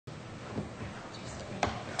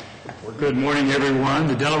Good morning, everyone.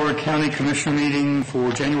 The Delaware County Commissioner meeting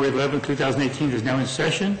for January 11, 2018 is now in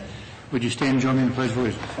session. Would you stand and join me in the Pledge of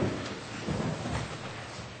Allegiance?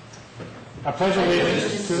 I pledge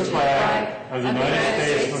allegiance to the flag of the United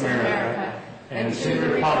States of America and to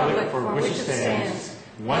the republic for which it stands,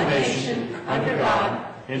 one nation, under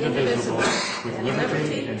God, indivisible, with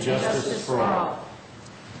liberty and justice for all.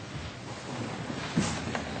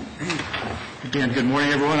 Again, good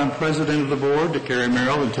morning, everyone. I'm President of the Board, Gary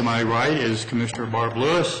Merrill, and to my right is Commissioner Barb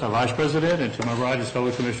Lewis, our Vice President, and to my right is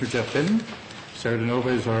fellow Commissioner Jeff Benton. Sarah DeNova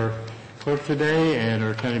is our clerk today, and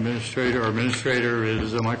our county administrator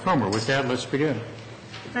is Mike Cromer. With that, let's begin.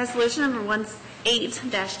 Resolution number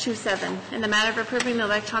 18-27, in the matter of approving the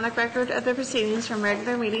electronic record of the proceedings from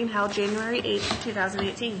regular meeting held January 8,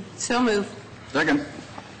 2018. So moved. Second.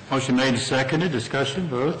 Motion made and seconded. Discussion.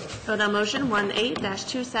 Vote. Vote on motion 18-27.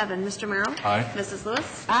 Mr. Merrill? Aye. Mrs.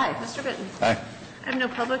 Lewis? Aye. Mr. Benton? Aye. I have no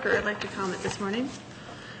public or elected comment this morning.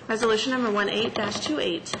 Resolution number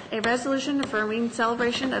 18-28, a resolution affirming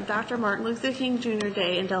celebration of Dr. Martin Luther King Jr.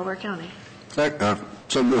 Day in Delaware County.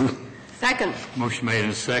 So moved. Second. Motion made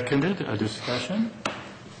and seconded. A discussion.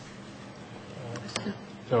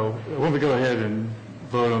 So why don't we go ahead and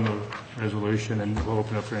vote on the resolution, and we'll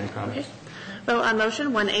open up for any comments. Okay. Vote on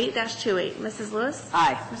motion 18-28. Mrs. Lewis?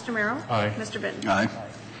 Aye. Mr. Merrill? Aye. Mr. Benton? Aye.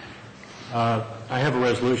 I have a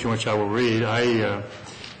resolution which I will read.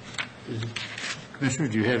 Commissioner,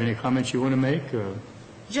 do you have any comments you want to make?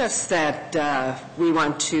 Just that we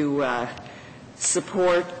want to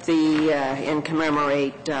support and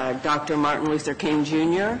commemorate Dr. Martin Luther King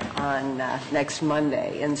Jr. on next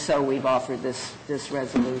Monday, and so we've offered this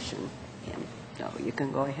resolution. And so you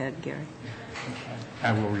can go ahead, Gary.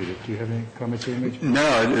 I will read it. Do you have any comments you want to make?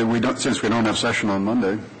 No, we don't. Since we don't have session on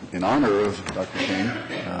Monday, in honor of Dr.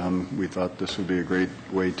 King, we thought this would be a great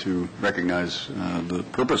way to recognize the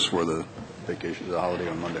purpose for the vacation, the holiday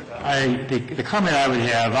on Monday. The comment I would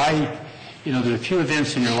have, there's a few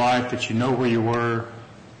events in your life that you know where you were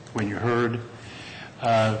when you heard.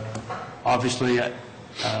 Obviously, the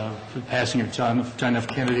passing of John F.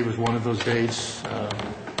 Kennedy was one of those dates,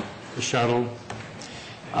 the shuttle.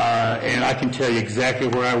 And I can tell you exactly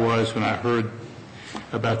where I was when I heard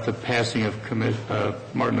about the passing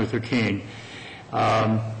of Martin Luther King.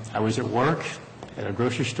 I was at work at a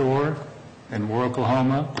grocery store in Moore,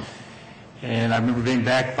 Oklahoma, and I remember being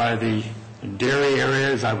back by the dairy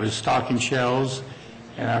area as I was stocking shelves,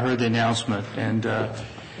 and I heard the announcement. And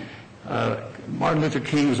Martin Luther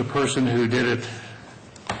King was a person who did it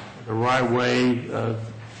the right way.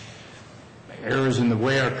 Errors in the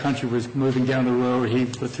way our country was moving down the road. He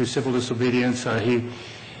put through civil disobedience. He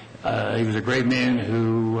was a great man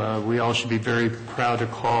who we all should be very proud to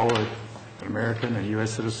call an American, a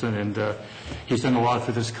U.S. citizen, and he's done a lot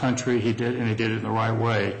for this country. He did it in the right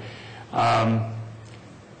way.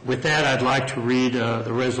 With that, I'd like to read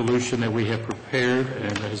the resolution that we have prepared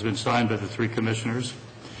and that has been signed by the three commissioners.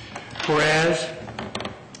 Whereas,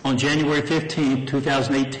 on January 15,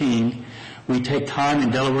 2018, we take time in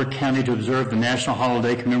Delaware County to observe the national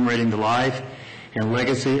holiday commemorating the life and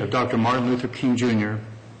legacy of Dr. Martin Luther King Jr.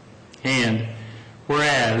 And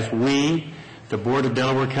whereas we, the Board of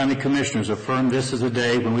Delaware County Commissioners, affirm this as a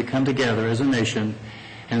day when we come together as a nation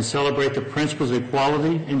and celebrate the principles of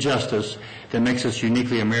equality and justice that makes us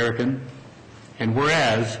uniquely American. And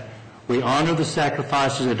whereas we honor the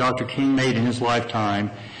sacrifices that Dr. King made in his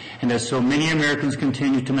lifetime and that so many Americans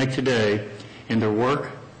continue to make today in their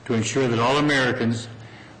work to ensure that all Americans,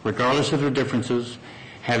 regardless of their differences,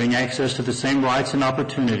 having access to the same rights and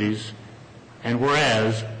opportunities. And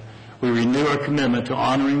whereas we renew our commitment to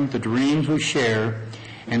honoring the dreams we share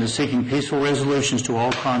and to seeking peaceful resolutions to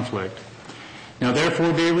all conflict. Now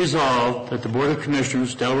therefore be resolved that the Board of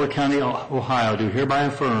Commissioners, Delaware County, Ohio, do hereby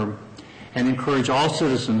affirm and encourage all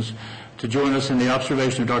citizens to join us in the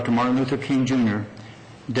observation of Dr. Martin Luther King Jr.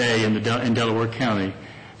 Day in Delaware County.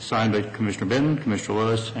 Signed by Commissioner Benton, Commissioner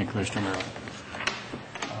Lewis, and Commissioner Merrill.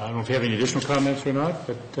 I don't know if you have any additional comments or not,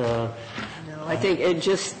 but... No, I think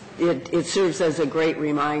it serves as a great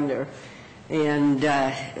reminder and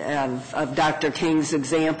of Dr. King's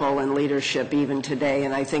example and leadership even today,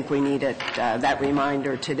 and I think we need that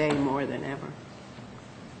reminder today more than ever.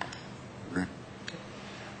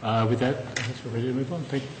 With that, I guess we're ready to move on.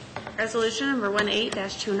 Thank you. Resolution number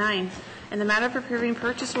 18-29. In the matter of approving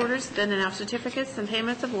purchase orders, then and out certificates and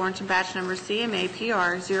payments of warrants and batch number CMA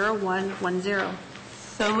PR 0110.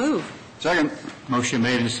 So moved. Second. Motion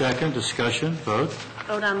made and second. Discussion. Vote.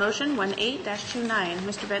 Vote on motion 18-29.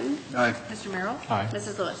 Mr. Benton? Aye. Mr. Merrill? Aye.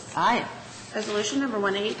 Mrs. Lewis? Aye. Resolution number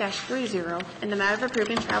 18-30. In the matter of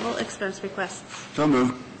approving travel expense requests. So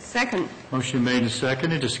moved. Second. Motion made and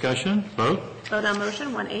seconded. Discussion? Vote? Vote on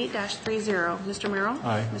motion 18-30. Mr. Merrill?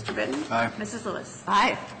 Aye. Mr. Benton? Aye. Mrs. Lewis?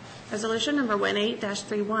 Aye. Resolution number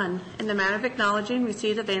 18-31, in the matter of acknowledging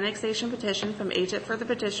receipt of annexation petition from agent for the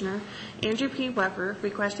petitioner, Andrew P. Weber,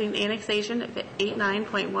 requesting annexation of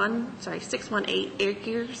 618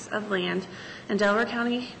 acres of land in Delaware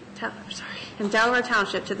Township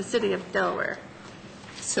to the city of Delaware.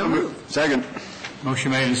 So moved. Second.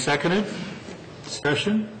 Motion made and seconded.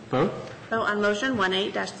 Discussion? Vote? Vote on motion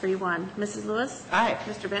 18-31. Mrs. Lewis? Aye.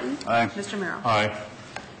 Mr. Benton? Aye. Mr. Merrill? Aye.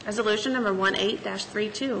 Resolution number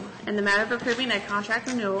 18-32, in the matter of approving a contract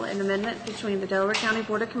renewal and amendment between the Delaware County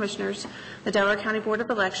Board of Commissioners, the Delaware County Board of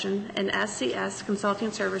Election, and SCS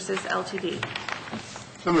Consulting Services, Ltd.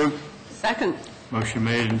 So moved. Second. Motion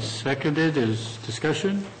made and seconded. Is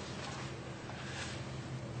discussion?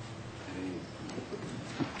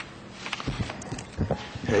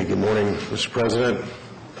 Hey, good morning, Mr. President,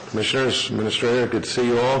 Commissioners, Administrator, good to see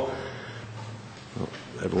you all.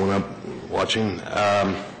 Everyone up watching.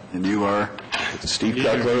 And you are? Steve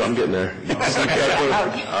Cutler, I'm getting there.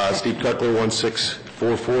 Steve Cutler,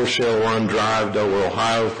 1644 Shell Run Drive, Delaware,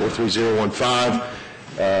 Ohio, 43015.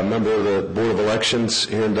 Member of the Board of Elections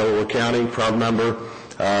here in Delaware County, proud member.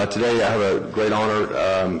 Today I have a great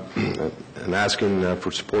honor in asking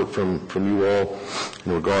for support from you all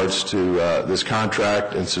in regards to this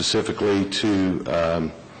contract and specifically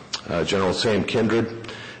to General Sam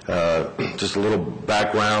Kindred. Just a little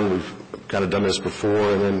background, we've kind of done this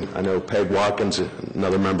before, and then I know Peg Watkins,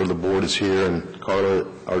 another member of the board, is here, and Carla,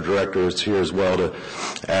 our director, is here as well to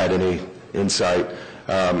add any insight.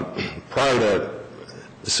 Prior to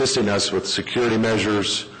assisting us with security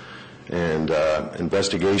measures and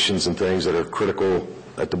investigations and things that are critical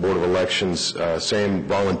at the Board of Elections, Sam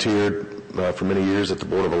volunteered for many years at the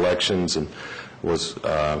Board of Elections and was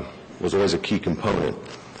always a key component.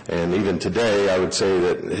 And even today, I would say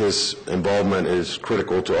that his involvement is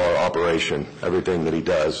critical to our operation, everything that he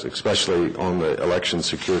does, especially on the election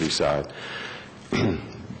security side.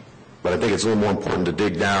 But I think it's a little more important to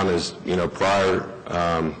dig down as, prior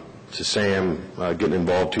to Sam getting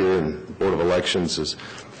involved here in the Board of Elections,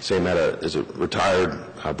 Sam is a retired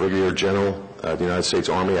Brigadier General of the United States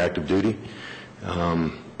Army, active duty,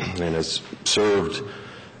 and has served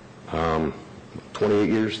 28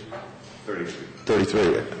 years?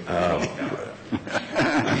 33.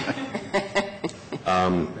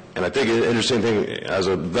 And I think an interesting thing, as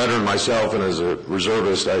a veteran myself and as a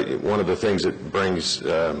reservist, one of the things that brings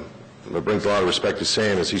a lot of respect to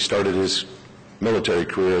Sam is he started his military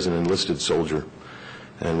career as an enlisted soldier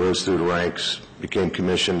and rose through the ranks, became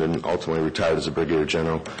commissioned, and ultimately retired as a brigadier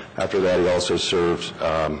general. After that, he also served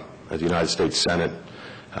at the United States Senate,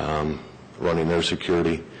 running their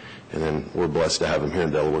security, and then we're blessed to have him here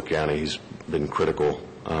in Delaware County. He's been critical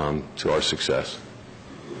to our success.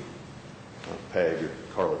 Peg or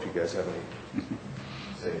Carla, if you guys have any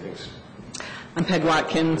say anything. I'm Peg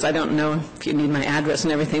Watkins. I don't know if you need my address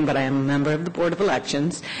and everything, but I am a member of the Board of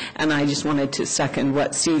Elections, and I just wanted to second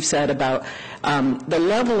what Steve said about the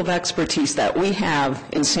level of expertise that we have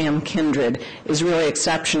in Sam Kindred is really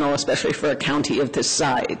exceptional, especially for a county of this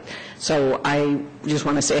size. So I just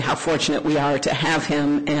want to say how fortunate we are to have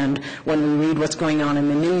him, and when we read what's going on in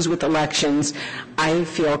the news with elections, I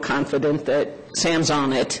feel confident that Sam's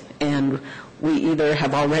on it, and we either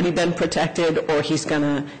have already been protected or he's going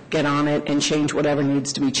to get on it and change whatever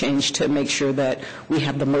needs to be changed to make sure that we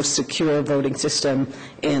have the most secure voting system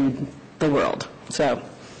in the world. So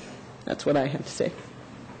that's what I have to say.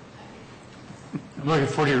 I'm looking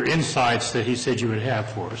forward to your insights that he said you would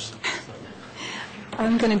have for us.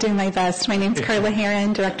 I'm going to do my best. My name is Carla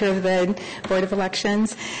Herron, Director of the Board of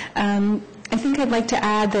Elections. I think I'd like to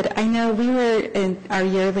add that I know we were in our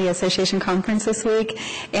yearly association conference this week,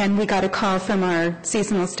 and we got a call from our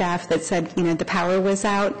seasonal staff that said, the power was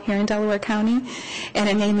out here in Delaware County, and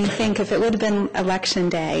it made me think if it would have been election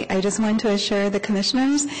day, I just wanted to assure the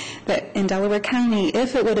commissioners that in Delaware County,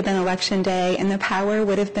 if it would have been election day and the power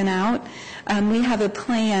would have been out, we have a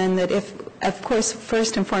plan that if, of course,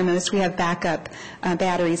 first and foremost, we have backup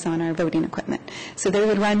batteries on our voting equipment. So they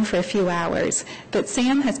would run for a few hours. But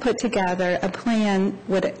Sam has put together a plan.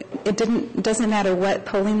 It doesn't matter what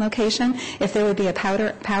polling location. If there would be a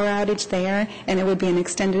power outage there and it would be an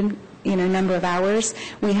extended number of hours,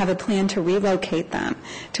 we have a plan to relocate them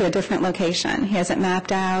to a different location. He has it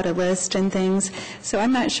mapped out, a list and things. So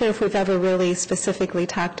I'm not sure if we've ever really specifically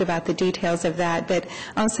talked about the details of that, but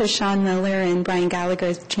also Sean Miller and Brian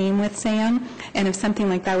Gallagher's team with Sam, and if something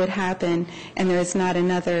like that would happen and there is not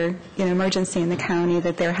another emergency in the county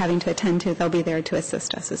that they're having to attend to, they'll be there to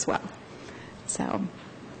assist us as well. So.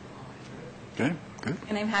 Okay.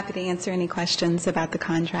 And I'm happy to answer any questions about the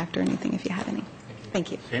contract or anything if you have any.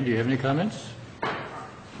 Thank you. Sam, do you have any comments?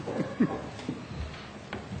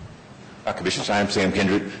 Commissioners, I'm Sam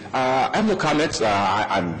Kindred. I have no comments.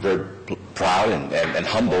 I'm very proud and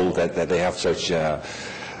humbled that they have such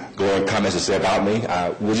glowing comments to say about me.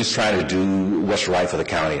 We're just trying to do what's right for the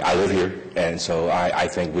county. I live here, and so I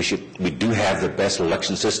think we do have the best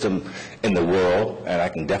election system in the world, and I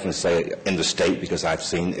can definitely say in the state because I've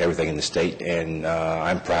seen everything in the state, and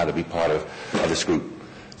I'm proud to be part of this group.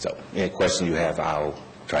 So any questions you have, I'll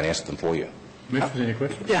try and answer them for you. Commissioners, any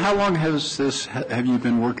questions? Yeah, how long have you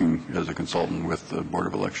been working as a consultant with the Board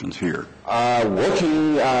of Elections here?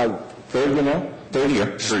 Working third year.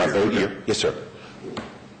 This is my third year. Yes, sir.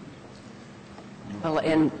 Well,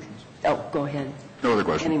 go ahead. No other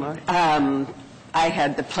questions. Any more? I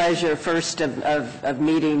had the pleasure first of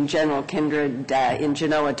meeting General Kindred in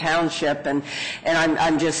Genoa Township, and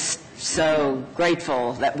I'm just so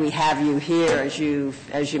grateful that we have you here, as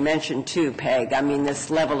you mentioned too, Peg. I mean, this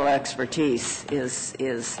level of expertise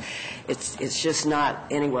it's just not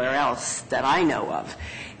anywhere else that I know of.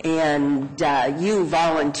 And you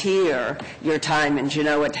volunteer your time in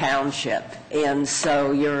Genoa Township, and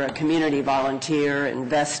so you're a community volunteer and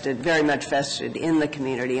very much vested in the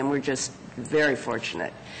community, and we're just very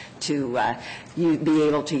fortunate to be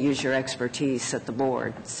able to use your expertise at the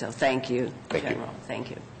board. So thank you, General. Thank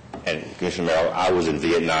you. And Commissioner Merrill, I was in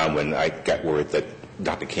Vietnam when I got word that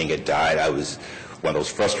Dr. King had died. I was one of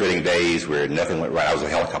those frustrating days where nothing went right. I was a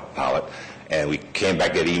helicopter pilot, and we came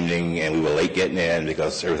back that evening, and we were late getting in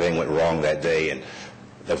because everything went wrong that day, and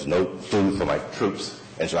there was no food for my troops.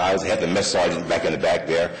 And so I had the mess sergeant back in the back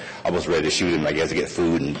there. I was ready to shoot him, I guess, to get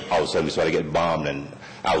food, and all of a sudden we started getting bombed, and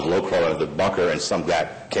I was low crawling into the bunker, and some guy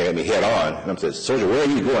came at me head on, and I said, "Soldier, where are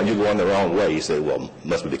you going? You're going the wrong way." He said, "Well,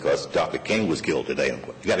 must be because Dr. King was killed today."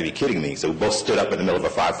 You got to be kidding me. So we both stood up in the middle of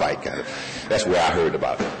a firefight, kind of. That's where I heard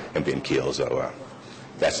about him being killed. So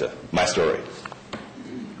that's my story.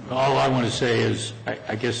 All I want to say is,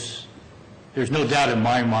 I guess there's no doubt in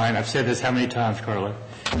my mind, I've said this how many times, Carla,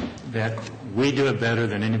 that we do it better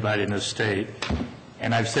than anybody in this state.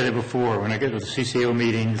 And I've said it before, when I go to the CCO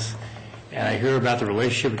meetings and I hear about the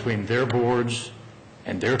relationship between their boards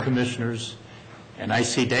and their commissioners, and I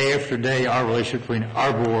see day after day our relationship between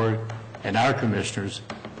our board and our commissioners,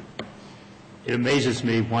 it amazes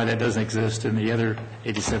me why that doesn't exist in the other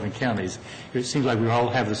 87 counties. It seems like we all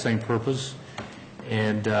have the same purpose,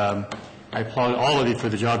 and I applaud all of you for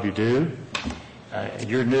the job you do.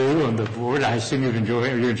 You're new on the board. I assume you're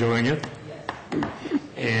enjoying it.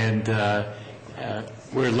 And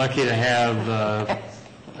we're lucky to have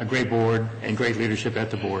a great board and great leadership at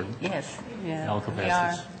the board. Yes, in all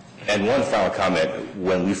capacities. And one final comment.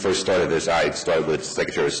 When we first started this, I started with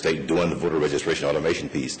Secretary of State doing the voter registration automation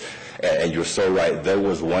piece. And you're so right. There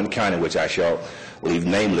was one county, which I shall leave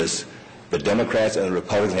nameless, the Democrats and the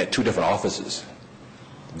Republicans had two different offices.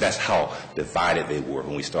 That's how divided they were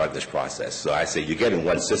when we started this process. So I say you get in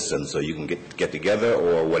one system so you can get together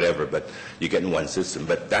or whatever, but you get in one system.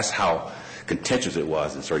 But that's how contentious it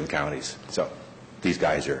was in certain counties. So these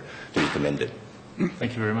guys are to be commended.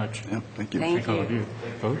 Thank you very much. Yeah, thank you. Thank All of you.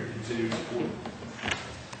 Vote.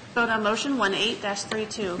 Vote on motion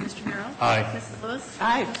 18-32. Mr. Merrill? Aye. Mrs. Lewis?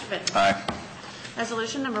 Aye. Mr. Fitton? Aye.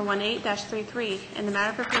 Resolution number 18-33, in the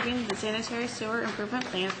matter of approving the sanitary sewer improvement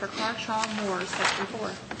plan for Clark Shaw Moore, Section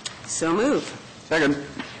 4. So moved. Second.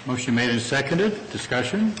 Motion made and seconded.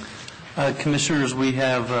 Discussion. Commissioners, we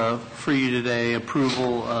have for you today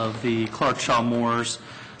approval of the Clark Shaw Moore's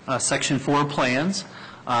Section 4 plans.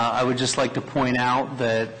 I would just like to point out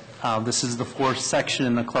that this is the fourth section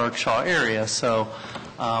in the Clark Shaw area, so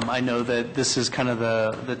I know that this is kind of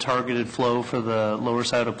the targeted flow for the lower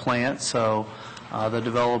side of plant, so the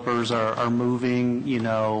developers are moving,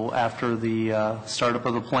 after the startup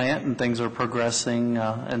of the plant, and things are progressing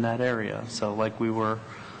in that area. So like we were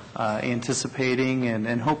anticipating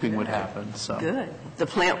and hoping would happen. So Good. The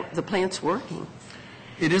plant's working.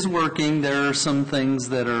 it is working. There are some things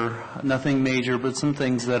that are nothing major, but some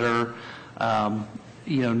things that are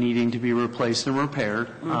needing to be replaced and repaired.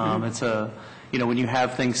 It's when you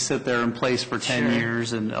have things sit there in place for 10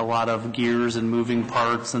 years and a lot of gears and moving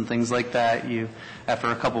parts and things like that,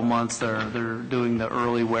 after a couple months they're doing the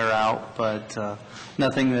early wear out, but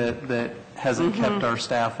nothing that hasn't kept our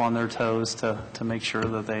staff on their toes to make sure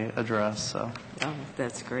that they address. So. Oh,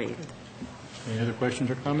 that's great. Any other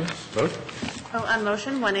questions or comments? Vote. Vote on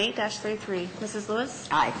motion 18-33. Mrs. Lewis?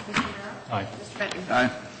 Aye. Mr. Merrill? Aye. Mr. Fenton?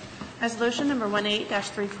 Aye. Resolution number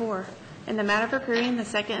 18-34, in the matter of approving the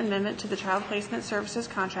Second Amendment to the Child Placement Services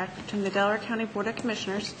Contract between the Delaware County Board of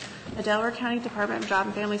Commissioners, the Delaware County Department of Job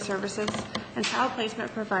and Family Services, and child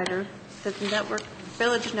placement provider, the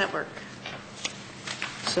Village Network.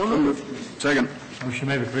 So moved. Second. Motion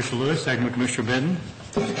made by Commissioner Lewis, second by Commissioner Benton.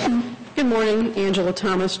 Good morning, Angela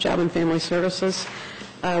Thomas, Job and Family Services.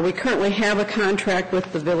 We currently have a contract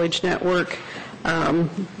with the Village Network.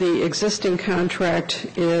 The existing contract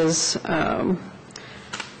is I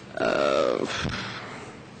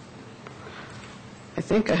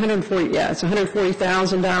think it's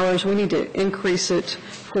 $140,000. We need to increase it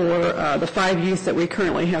for the 5 youth that we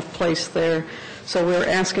currently have placed there. So we're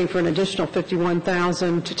asking for an additional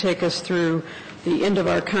 $51,000 to take us through the end of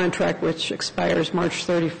our contract, which expires March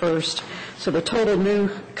 31st. So the total new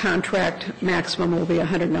contract maximum will be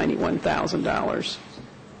 $191,000.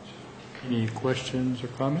 Any questions or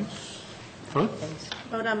comments? Vote.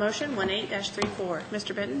 Vote on motion 18-34.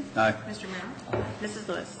 Mr. Benton? Aye. Mr. Merrill? Mrs.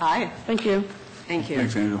 Lewis? Aye. Thank you. Thank you.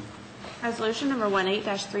 Thanks, Angel. Resolution number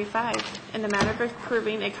 18-35, in the matter of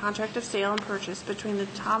approving a contract of sale and purchase between the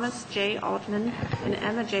Thomas J. Altman and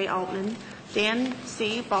Emma J. Altman, Dan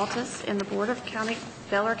C. Baltus, and the Board of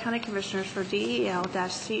Delaware County Commissioners for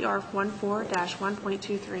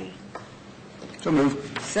DEL-CR14-1.23. So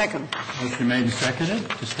moved. Second. Motion made and seconded.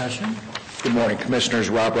 Discussion. Good morning, Commissioners.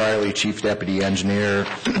 Rob Riley, Chief Deputy Engineer.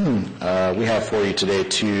 We have for you today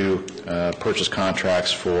two purchase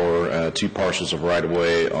contracts for 2 parcels of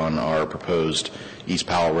right-of-way on our proposed East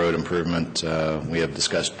Powell Road improvement. I have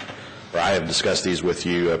discussed these with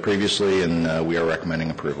you previously, and we are recommending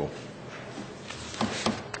approval.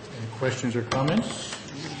 Any questions or comments?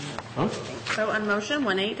 Vote. Vote on motion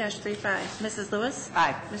 18-35. Mrs. Lewis?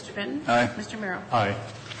 Aye. Mr. Benton? Aye. Mr. Merrill? Aye.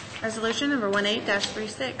 Resolution number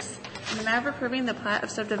 18-36, in the matter of approving the plat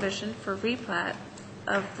of subdivision for replat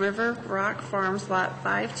of River Rock Farms Lot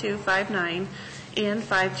 5259 and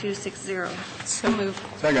 5260. So moved.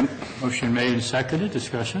 Second. Motion made and seconded.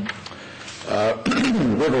 Discussion.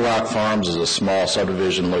 River Rock Farms is a small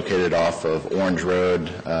subdivision located off of Orange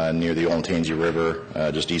Road near the Olentangy River,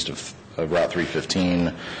 just east of Route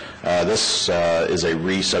 315. This is a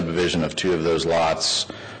re-subdivision of 2 of those lots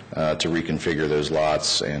to reconfigure those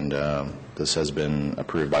lots, and this has been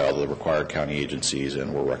approved by all the required county agencies,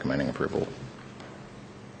 and we're recommending approval.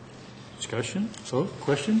 Discussion. Vote.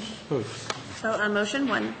 Questions? Vote. Vote on motion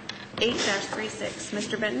 18-36.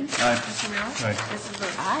 Mr. Benton? Aye. Mr. Merrill? Aye. Mrs.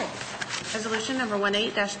 Lewis? Aye. Resolution number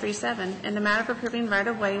 18-37, in the matter of approving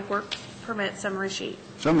right-of-way work permit summary sheet.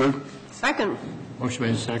 So moved. Second. Motion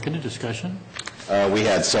made and seconded. Discussion. We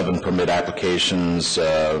had 7 permit applications,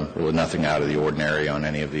 really nothing out of the ordinary on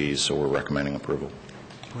any of these, so we're recommending approval.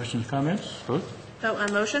 Questions, comments? Vote. Vote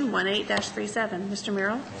on motion 18-37. Mr.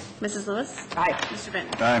 Merrill? Mrs. Lewis? Aye. Mr.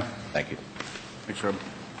 Benton? Aye. Thank you. Thanks, Rob.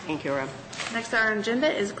 Thank you, Rob. Next on our agenda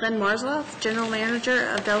is Glenn Marsloff, General Manager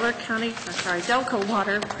of Delco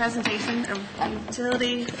Water, presentation of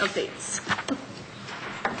utility updates.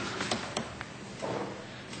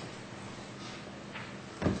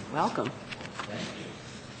 Welcome.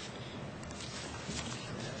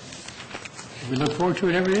 We look forward to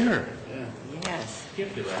it every year. Yes.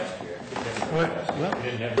 Well,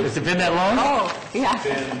 has it been that long? Oh, yeah.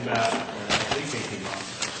 Been about at least 18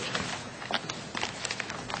 months.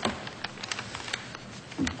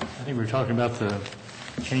 I think we were talking about the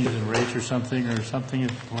changes in rates or something at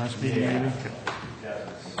the last meeting, maybe?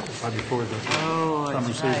 Right before the summer that's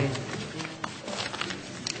season. right.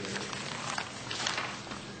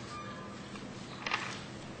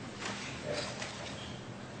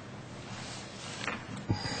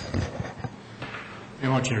 Why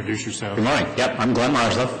don't you introduce yourself? Good morning. Yep, I'm Glenn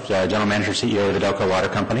Marsloff, General Manager, CEO of the Delco Water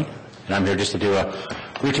Company, and I'm here just to do a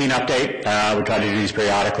routine update. We try to do these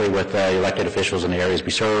periodically with elected officials in the areas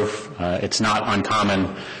we serve. It's not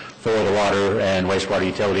uncommon for the water and wastewater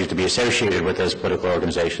utilities to be associated with those political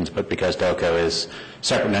organizations, but because Delco is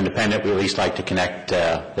separate and independent, we at least like to connect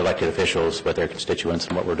the elected officials with their constituents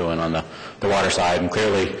and what we're doing on the water side. And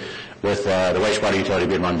clearly, with the wastewater utility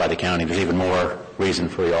being run by the county, there's even more reason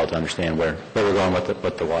for you all to understand where we're going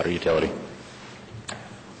with the water utility.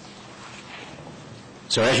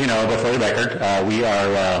 So as you know, but for the record, we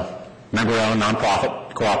are a member-owned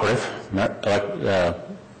nonprofit cooperative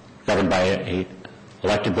governed by an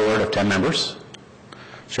elected board of 10 members.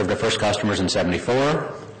 Served our first customers in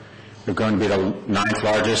 '74. We're going to be the 9th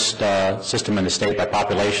largest system in the state by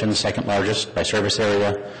population, 2nd largest by service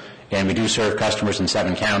area, and we do serve customers in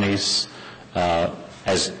 7 counties.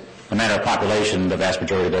 As a matter of population, the vast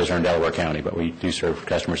majority of those are in Delaware County, but we do serve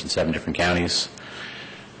customers in 7 different counties.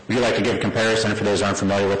 We like to give a comparison, for those who aren't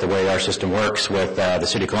familiar with the way our system works, with the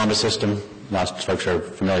City of Columbus system. Lots of folks are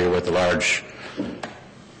familiar with the large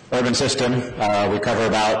urban system. We cover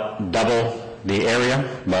about double the area,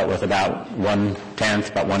 but with about 1/10,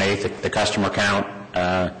 about 1/8 the customer count,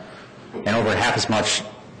 and over half as much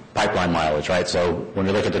pipeline mileage, right? So when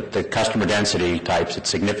we look at the customer density types, it's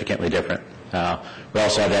significantly different. We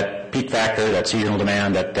also have that peak factor, that seasonal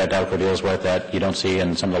demand that DELCO deals with that you don't see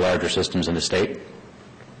in some of the larger systems in the state.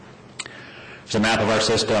 It's a map of our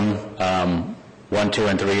system. 1, 2,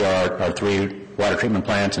 and 3 are 3 water treatment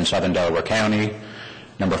plants in southern Delaware County.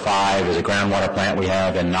 Number 5 is a groundwater plant we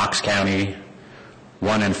have in Knox County.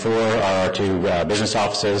 1 and 4 are 2 business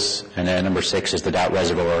offices, and then number 6 is the Doubt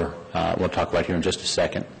Reservoir. We'll talk about here in just a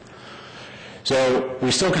second. So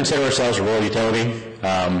we still consider ourselves a rural utility.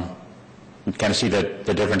 You kind of see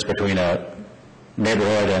the difference between a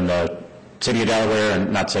neighborhood and the city of Delaware,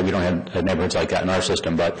 and not to say we don't have neighborhoods like that in our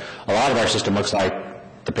system, but a lot of our system looks like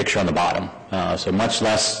the picture on the bottom. So much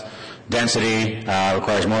less density,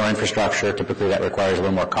 requires more infrastructure. Typically that requires a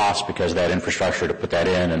little more cost because of that infrastructure to put that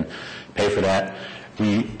in and pay for that.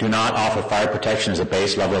 We do not offer fire protection as a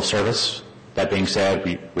base level of service. That being said,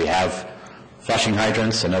 we have flushing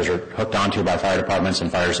hydrants, and those are hooked onto by fire departments,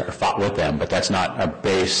 and fires are fought with them, but that's not a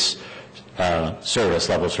base service,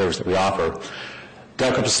 level of service that we offer.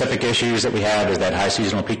 DELCO specific issues that we have is that high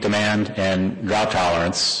seasonal peak demand and drought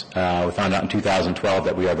tolerance. We found out in 2012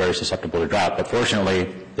 that we are very susceptible to drought, but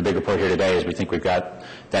fortunately, the big report here today is we think we've got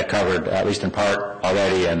that covered, at least in part,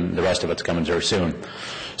 already, and the rest of it's coming very soon.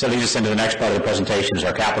 So that leads us into the next part of the presentation is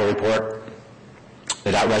our capital report.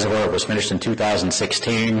 The Doubt Reservoir was finished in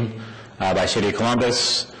 2016 by City of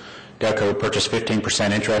Columbus. DELCO purchased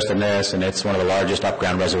 15% interest in this, and it's one of the largest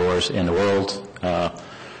up-ground reservoirs in the world.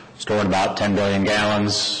 Storing about 10 billion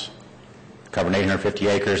gallons, covering 850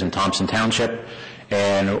 acres in Thompson Township.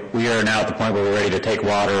 And we are now at the point where we're ready to take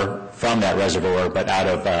water from that reservoir, but out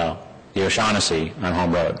of the O'Shaughnessy on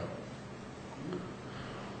Home Road.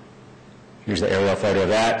 Here's the aerial photo of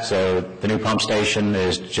that. So the new pump station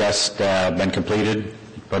has just been completed,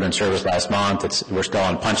 put in service last month. We're still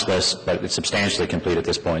on punch list, but it's substantially complete at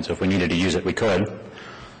this point. So if we needed to use it, we could.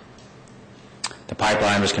 The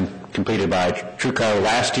pipeline was completed by Truco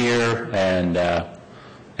last year, and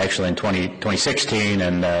actually in 2016,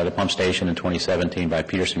 and the pump station in 2017 by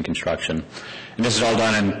Peterson Construction. And this is all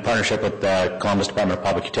done in partnership with the Columbus Department of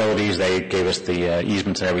Public Utilities. They gave us the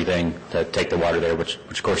easements and everything to take the water there, which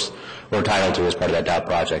of course we're entitled to as part of that DOT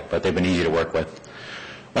project, but they've been easy to work with.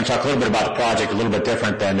 I want to talk a little bit about the project, a little bit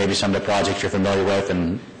different than maybe some of the projects you're familiar with,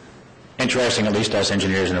 and interesting, at least to us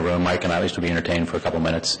engineers in the room. Mike and I at least will be entertained for a couple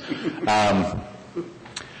minutes.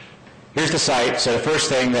 Here's the site. So the first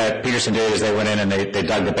thing that Peterson did is they went in and they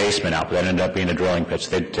dug the basement out. That ended up being a drilling pit.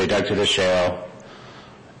 So they dug through this shale,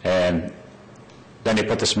 and then they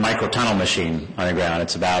put this micro-tunnel machine on the ground.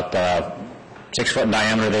 It's about 6 foot in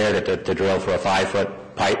diameter there to drill for a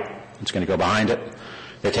 5-foot pipe. It's going to go behind it.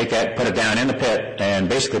 They take that, put it down in the pit, and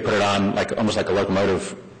basically put it on almost like a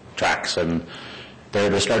locomotive tracks. And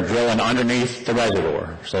they start drilling underneath the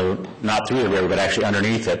reservoir. So not through the river, but actually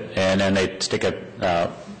underneath it. And then they stick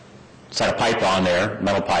a set a pipe on there,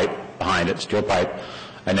 metal pipe behind it, steel pipe,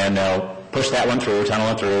 and then they'll push that one through, tunnel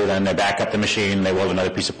it through, then they back up the machine, they weld another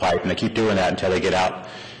piece of pipe, and they keep doing that until they get out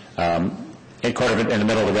in the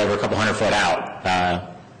middle of the river, a couple 100 foot out.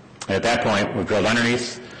 At that point, we've drilled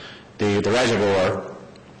underneath the reservoir.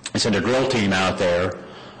 They send a drill team out there.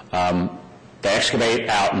 They excavate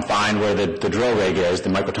out and find where the drill rig is, the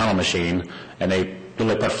micro-tunnel machine, and they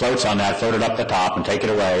put floats on that, float it up the top, and take it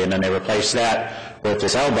away, and then they replace that with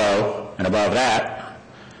this elbow, and above that,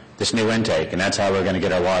 this new intake, and that's how we're going to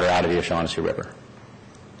get our water out of the O'Shaughnessy River,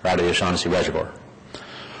 or out of the O'Shaughnessy Reservoir.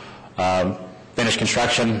 Finished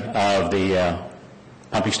construction of the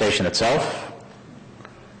pumping station itself.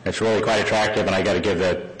 It's really quite attractive, and I got to give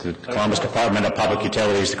the Columbus Department of Public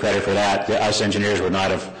Utilities the credit for that. Us engineers would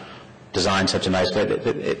not have designed such a nice fit.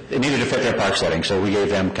 It needed to fit their park setting, so we gave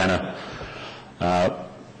them kind of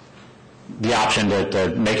the option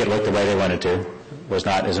to make it look the way they wanted to. Was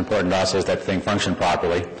not as important to us as that thing functioned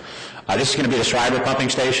properly. This is going to be the Schreiber pumping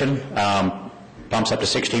station. Pumps up to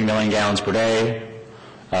 16 million gallons per day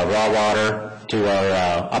of raw water to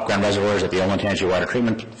our up-ground reservoirs at the Olentangy Water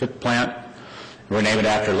Treatment Plant. We're named it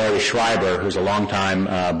after Larry Schreiber, who's a longtime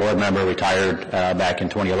board member, retired back in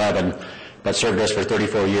 2011, but served us for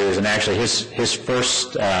 34 years. And actually his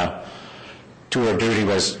first tour of duty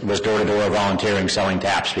was door-to-door volunteering, selling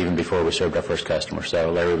taps even before we served our first customer. So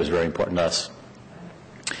Larry was very important to us.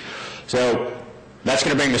 So that's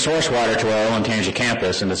going to bring the source water to our Olentangy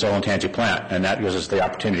campus and this Olentangy plant, and that gives us the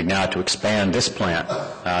opportunity now to expand this plant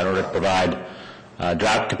in order to provide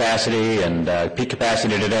drought capacity and peak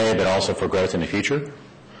capacity today, but also for growth in the future.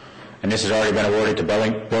 And this has already been awarded to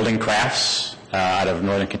Building Crafts out of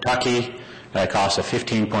northern Kentucky at a cost of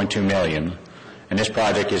 $15.2 million. And this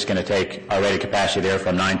project is going to take our rated capacity there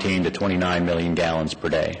from 19 to 29 million gallons per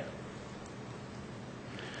day.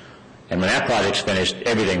 And when that project's finished,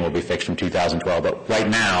 everything will be fixed from 2012. But right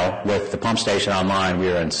now, with the pump station online,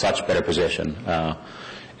 we are in such better position.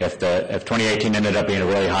 If 2018 ended up being a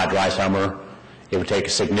really hot, dry summer, it would take a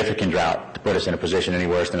significant drought to put us in a position any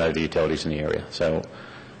worse than other utilities in the area. So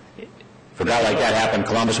if a drought like that happened,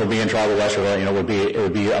 Columbus would be in trouble, Westerville, it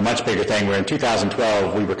would be a much bigger thing, where in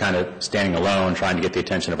 2012, we were kind of standing alone, trying to get the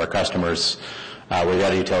attention of our customers, where the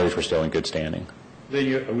other utilities were still in good standing.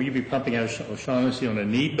 Then will you be pumping out O'Shaughnessy on a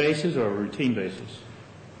need basis or a routine basis?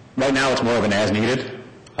 Right now, it's more of an as-needed.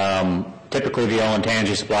 Typically, the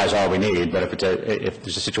Olentangy supplies all we need, but if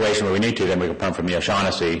there's a situation where we need to, then we can pump from the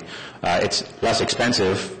O'Shaughnessy. It's less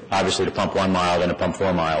expensive, obviously, to pump 1 mile than to pump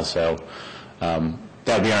 4 miles, so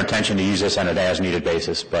that would be our intention, to use this on an as-needed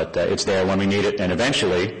basis, but it's there when we need it, and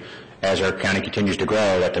eventually, as our county continues to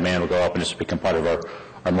grow, that demand will go up, and this will become part of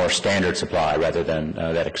our more standard supply rather than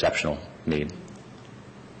that exceptional need.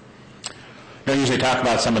 I don't usually talk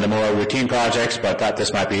about some of the more routine projects, but thought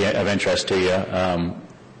this might be of interest to you.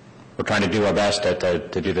 We're trying to do our best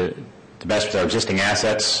to do the best with our existing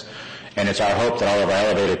assets, and it's our hope that all of our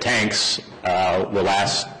elevated tanks will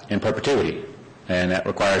last in perpetuity, and that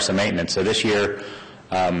requires some maintenance. So this year,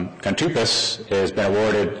 Contupis has been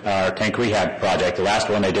awarded our tank rehab project. The last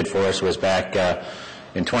one they did for us was back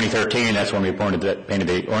in 2013. That's when we painted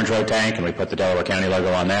the Orange Road tank, and we put the Delaware County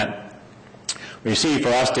logo on that. You see, for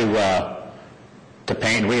us to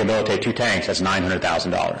paint and rehabilitate 2 tanks, that's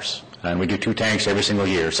 $900,000. And we do 2 tanks every single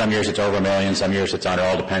year. Some years it's over $1 million, some years it's under. It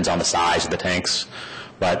all depends on the size of the tanks.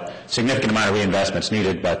 But significant amount of reinvestment's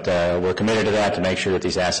needed, but we're committed to that to make sure that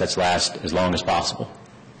these assets last as long as possible.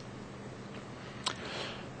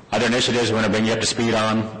 Other initiatives we want to bring you up to speed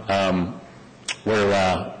on.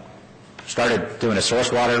 We're started doing a source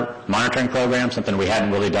water monitoring program, something we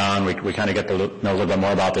hadn't really done. We kind of get to know a little bit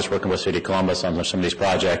more about this working with City of Columbus on some of these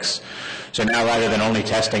projects. So now, rather than only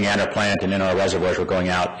testing at our plant and in our reservoirs, we're going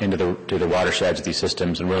out into the watersheds of these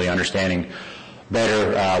systems and really understanding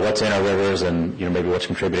better what's in our rivers and maybe what's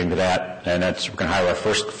contributing to that. And we're going to hire our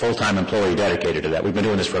first full-time employee dedicated to that. We've been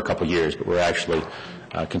doing this for a couple of years, but we're actually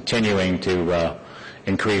continuing to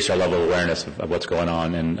increase our level of awareness of what's going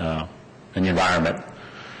on in the environment.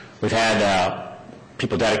 We've had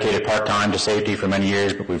people dedicated part-time to safety for many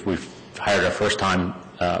years, but we've hired our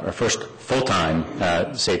first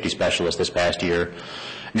full-time safety specialist this past year.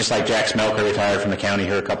 And just like Jack Smelker retired from the county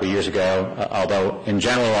here a couple of years ago, although in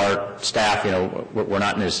general our staff, we're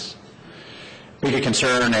not in as big a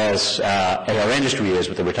concern as our industry is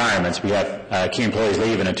with the retirements. We have key employees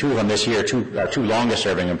leaving, and 2 of them this year, our 2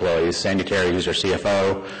 longest-serving employees. Sandy Terry, who's our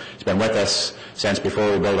CFO, has been with us since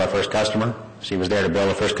before we billed our first customer. She was there to bill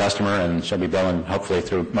the first customer, and she'll be billing hopefully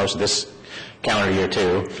through most of this calendar year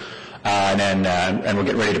too. And we're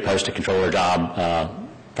getting ready to post a controller job,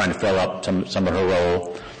 trying to fill up some of her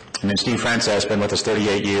role. And then Steve Francis has been with us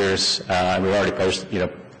 38 years. And we've already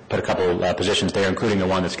put a couple positions there, including the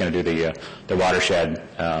one that's going to do the watershed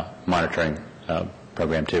monitoring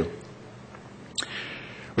program too.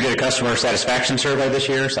 We did a customer satisfaction survey this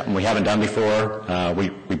year, something we haven't done before.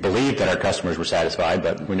 We believed that our customers were satisfied,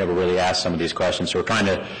 but we never really asked some of these questions, so we're trying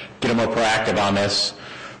to get them more proactive on this.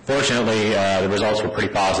 Fortunately, the results were pretty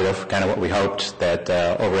positive, kind of what we hoped, that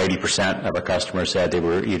over 80% of our customers said they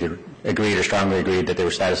were either agreed or strongly agreed that they were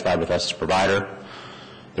satisfied with us as a provider.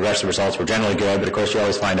 The rest of the results were generally good, but of course you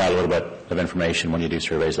always find out a little bit of information when you do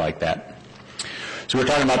surveys like that. So we're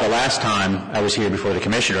talking about the last time I was here before the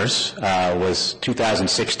commissioners was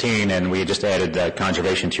 2016, and we had just added the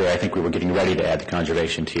conservation tier. I think we were getting ready to add the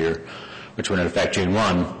conservation tier, which went into effect June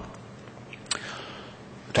 1. We'll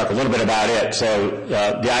talk a little bit about it. So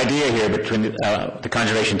the idea here between the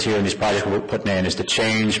conservation tier and these projects we're putting in is to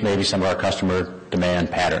change maybe some of our customer demand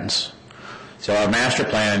patterns. So our master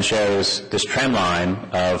plan shows this trend line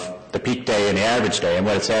of the peak day and the average day, and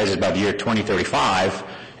what it says is by the year 2035,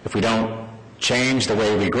 if we don't change the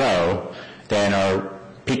way we grow, then our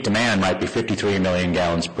peak demand might be 53 million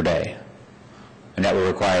gallons per day. And that will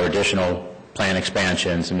require additional plant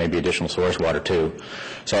expansions and maybe additional source water too.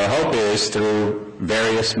 So our hope is through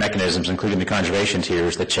various mechanisms, including the conservation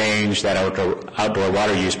tiers, to change that outdoor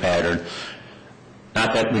water use pattern.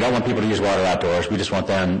 Not that we don't want people to use water outdoors, we just want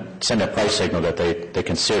them to send a price signal that they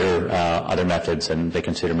consider other methods and they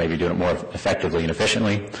consider maybe doing it more effectively and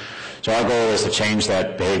efficiently. So our goal is to change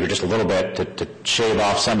that behavior just a little bit to shave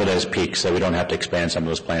off some of those peaks so we don't have to expand some of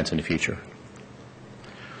those plants in the future.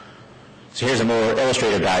 So here's a more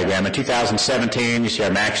illustrative diagram. In 2017, you see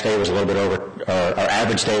our max day was a little bit over, or our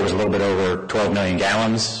average day was a little bit over 12 million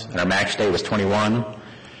gallons, and our max day was 21.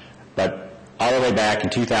 But all the way back in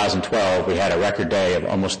 2012, we had a record day of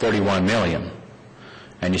almost 31 million.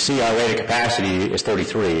 And you see our rated capacity is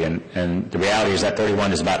 33, and the reality is that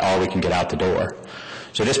 31 is about all we can get out the door.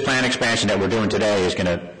 So this plant expansion that we're doing today is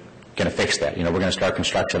going to fix that. You know, we're going to start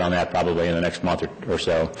construction on that probably in the next month or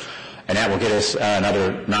so. And that will get us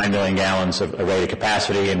another 9 million gallons of rated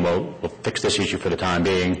capacity, and we'll fix this issue for the time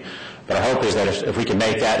being. But our hope is that if we can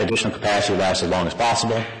make that additional capacity last as long as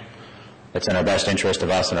possible, it's in our best interest of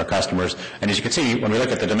us and our customers. And as you can see, when we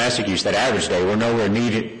look at the domestic use, that average day, we're nowhere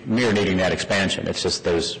near needing that expansion. It's just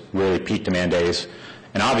those really peak demand days.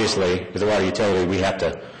 And obviously, with the water utility, we have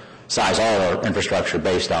to size all our infrastructure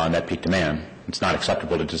based on that peak demand. It's not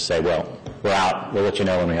acceptable to just say, well, we're out, we'll let you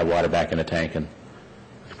know when we have water back in the tank and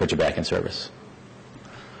put you back in service.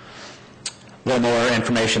 A little more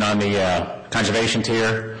information on the conservation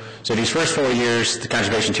tier. So these first 4 years, the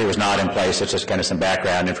conservation tier was not in place. It's just kind of some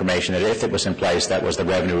background information that if it was in place, that was the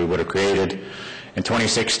revenue we would have created. In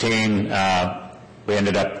 2016, we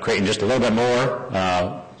ended up creating just a little bit more,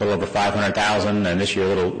 a little over 500,000, and this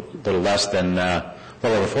year a little less than, a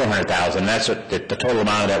little over 400,000. That's the total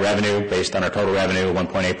amount of that revenue based on our total revenue,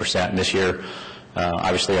 1.8%. And this year,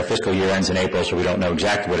 obviously our fiscal year ends in April, so we don't know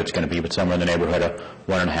exactly what it's going to be, but somewhere in the neighborhood of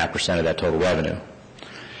 1.5% of that total revenue.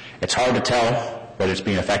 It's hard to tell whether it's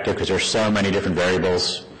being effective because there's so many different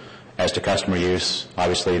variables as to customer use,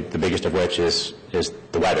 obviously the biggest of which is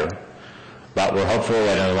the weather. But we're hopeful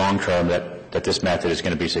that in the long term that this method is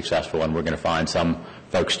going to be successful, and we're going to find some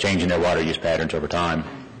folks changing their water use patterns over time.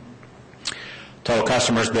 Total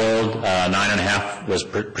customers billed,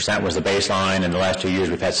 9.5% was the baseline. In the last 2 years,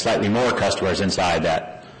 we've had slightly more customers inside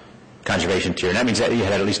that conservation tier. And that means that you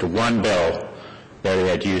had at least one bill that they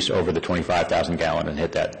had used over the 25,000 gallon and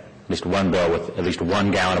hit that. At least one bill with at least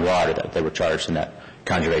 1 gallon of water that they were charged in that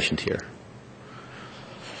conservation tier.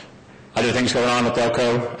 Other things going on with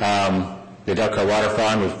Delco. The Delco Water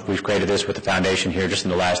Fund, we've created this with the foundation here just in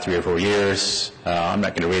the last 3 or 4 years. I'm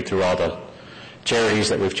not going to read through all the charities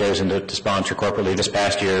that we've chosen to sponsor corporately this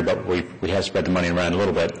past year, but we have spread the money around a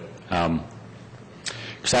little bit.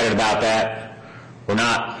 Excited about that. We're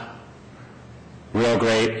not real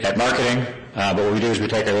great at marketing, but what we do is we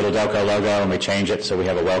take our little Delco logo and we change it so we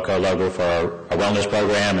have a WellCo logo for our wellness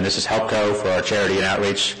program, and this is HelpCo for our charity and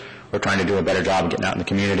outreach. We're trying to do a better job of getting out in the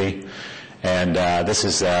community. And this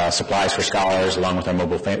is supplies for scholars along with our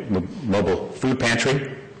mobile food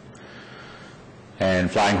pantry.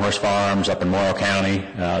 And Flying Horse Farms up in Morrow County.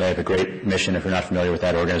 They have a great mission. If you're not familiar with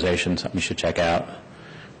that organization, something you should check out.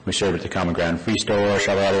 We serve at the Common Ground Free Store,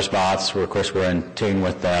 several other spots where, of course, we're in tune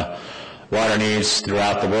with water needs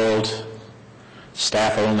throughout the world.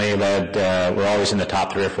 Staff only led, we're always in the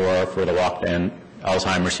top 3 or 4 for the walk to end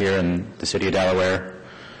Alzheimer's here in the city of Delaware.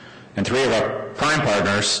 And 3 of our prime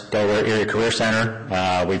partners, Delaware Area Career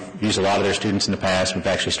Center, we've used a lot of their students in the past. We've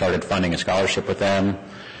actually started funding a scholarship with them.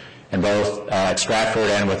 And both at Stratford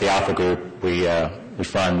and with the Alpha Group, we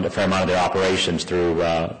fund a fair amount of their operations through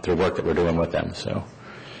work that we're doing with them. So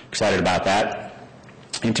excited about that.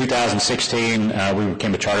 In 2016, we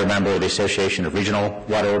became a charter member of the Association of Regional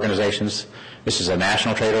Water Organizations. This is a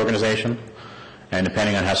national trade organization, and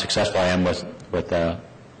depending on how successful I am with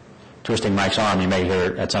twisting Mike's arm, you may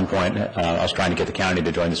hear at some point us trying to get the county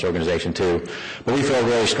to join this organization too. But we feel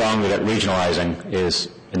really strongly that regionalizing is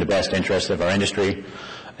in the best interest of our industry.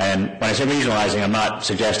 And when I say regionalizing, I'm not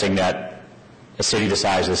suggesting that a city the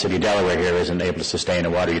size of the city of Delaware here isn't able to sustain a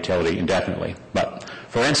water utility indefinitely. But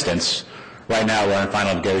for instance, right now we're in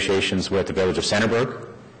final negotiations with the village of Centerburg,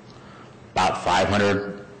 about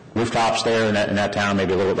 500 rooftops there in that town,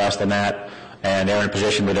 maybe a little bit less than that. And they're in a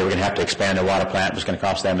position where they were going to have to expand their water plant. It was going to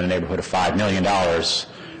cost them in the neighborhood of $5 million,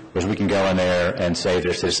 whereas we can go in there and save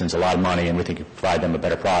their citizens a lot of money, and we think we can provide them a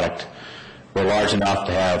better product. We're large enough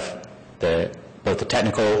to have both the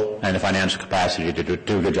technical and the financial capacity to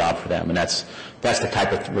do a good job for them, and that's the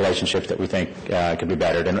type of relationships that we think could be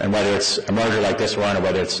bettered. And whether it's a merger like this one or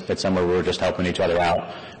whether it's somewhere where we're just helping each other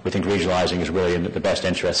out, we think regionalizing is really in the best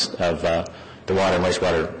interest of the water and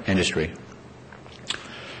wastewater industry.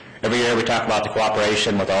 Every year we talk about the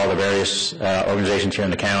cooperation with all the various organizations here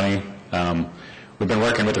in the county. We've been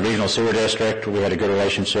working with the Regional Sewer District. We had a good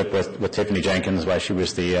relationship with Tiffany Jenkins while she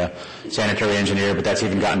was the sanitary engineer, but that's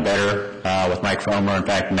even gotten better with Mike Fromer. In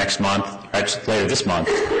fact, next month, later this month,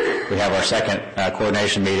 we have our second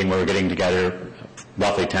coordination meeting where we're getting together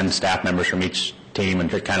roughly 10 staff members from each team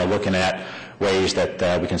and kind of looking at ways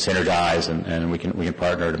that we can synergize and we can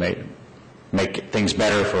partner to make things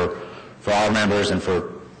better for our members and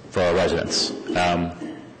for for our residents.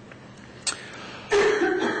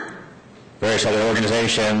 Various other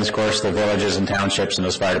organizations, of course, the villages and townships and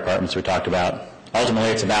those fire departments we talked about. Ultimately,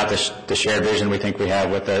 it's about the shared vision we think we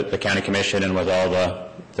have with the county commission and with all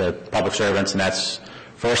the public servants, and that's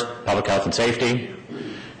first, public health and safety.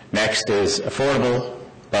 Next is affordable,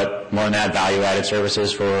 but more than that, value-added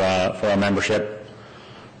services for our membership.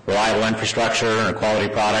 Reliable infrastructure and a quality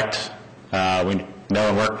product. We know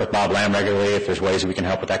and work with Bob Lamb regularly if there's ways that we can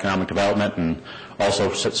help with economic development, and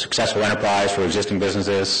also successful enterprise for existing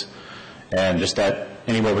businesses. And just that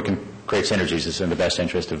any way we can create synergies is in the best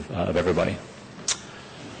interest of everybody.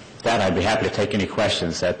 With that, I'd be happy to take any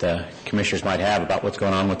questions that the commissioners might have about what's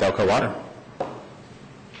going on with Delco Water.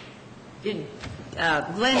 Glenn,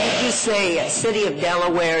 did you say City of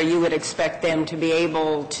Delaware, you would expect them to be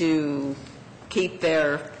able to keep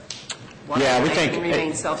their water Yeah, we and think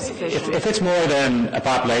remain self-sufficient? if it's more than a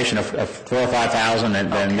population of 4,000 or 5,000,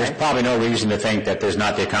 then there's probably no reason to think that there's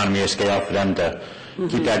not the economy of scale for them to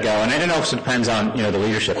keep that going. And it also depends on, the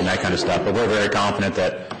leadership and that kind of stuff, but we're very confident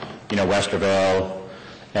that, Westerville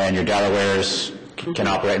and your Delawares can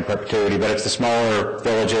operate in perpetuity, but it's the smaller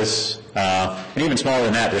villages, and even smaller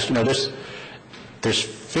than that. There's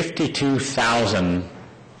 52,000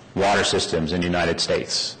 water systems in the United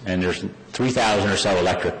States, and there's 3,000 or so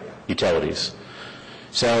electric utilities.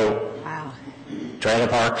 So, trailer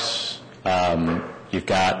parks, you've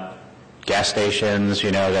got gas stations,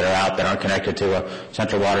 that are out that aren't connected to a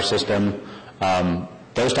central water system.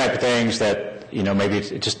 Those type of things that, maybe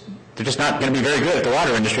they're just not going to be very good at the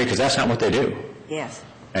water industry because that's not what they do. Yes.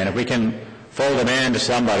 And if we can fold them into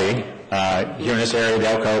somebody here in this area,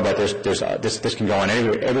 Delco, but this can go on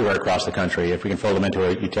everywhere across the country. If we can fold them into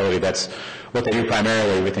a utility, that's what they do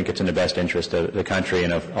primarily. We think it's in the best interest of the country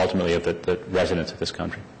and ultimately of the residents of this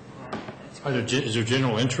country. Is there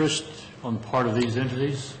general interest on the part of these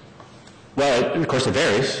entities? Well, of course, it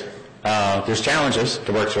varies. There's challenges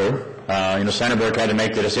to work through. Centerburg had to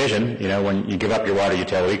make the decision, when you give up your water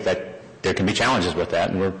utility, that there can be challenges with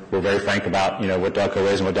that, and we're very frank about, what Delco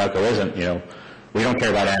is and what Delco isn't. We don't care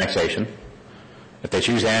about annexation. If they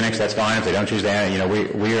choose to annex, that's fine. If they don't choose to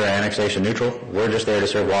annex, we are annexation neutral. We're just there to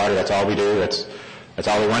serve water. That's all we do. That's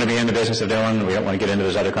all we want to be in the business of doing. We don't want to get into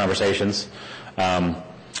those other conversations.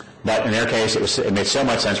 But in their case, it made so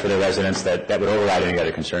much sense for their residents that would override any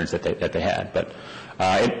other concerns that they had. But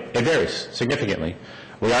it varies significantly.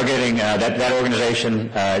 We are getting that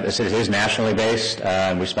organization. It is nationally based.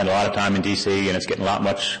 We spend a lot of time in D.C. and it's getting a lot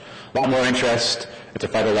more interest at the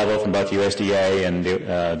federal level from both USDA and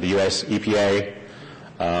the U.S. EPA.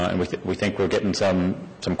 And we think we're getting some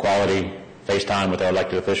quality face time with our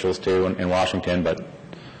elected officials too in Washington. But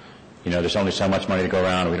there's only so much money to go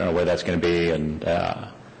around. And we don't know where that's going to be. And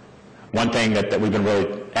one thing that we've been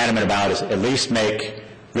really adamant about is at least make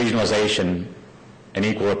regionalization an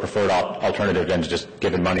equal or preferred alternative than just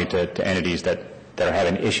giving money to entities that are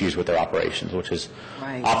having issues with their operations, which has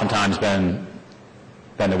oftentimes been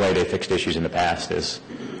the way they fixed issues in the past is,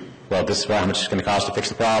 well, this is how much it's going to cost to fix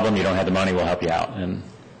the problem, you don't have the money, we'll help you out. And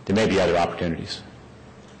there may be other opportunities.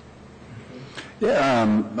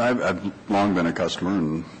 Yeah, I've long been a customer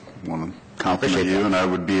and want to compliment you, and I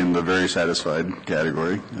would be in the very satisfied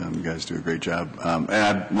category. You guys do a great job. And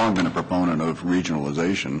I've long been a proponent of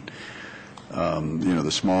regionalization.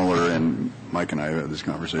 The smaller, and Mike and I have had this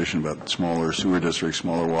conversation about smaller sewer districts,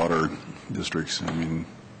 smaller water districts. I mean,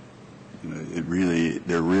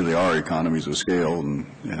 there really are economies of scale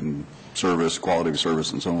and service, quality of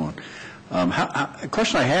service, and so on. A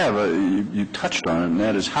question I have, you touched on it, and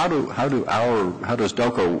that is how does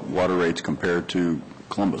Delco water rates compare to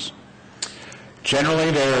Columbus?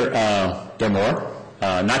 Generally, they're more,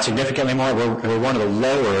 not significantly more. We're one of the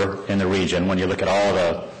lower in the region when you look at all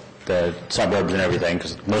the suburbs and everything,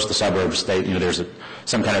 because most of the suburbs, there's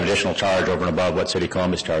some kind of additional charge over and above what City of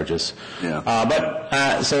Columbus charges.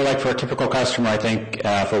 Yeah. So like for a typical customer, I think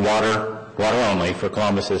for water only, for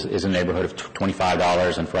Columbus is in the neighborhood of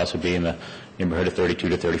 $25, and for us would be in the neighborhood of $32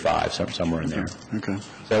 to $35, somewhere in there. Okay.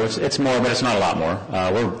 So it's more, but it's not a lot more.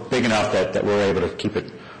 We're big enough that we're able to keep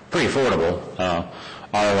it pretty affordable.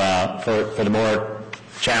 For the more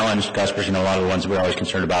challenged customers, a lot of the ones we're always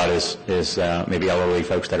concerned about is maybe elderly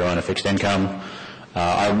folks that are on a fixed income.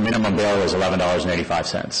 Our minimum bill is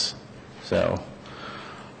 $11.85. So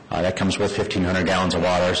that comes with 1,500 gallons of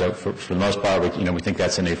water. So for the most part, we think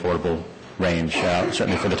that's in the affordable range.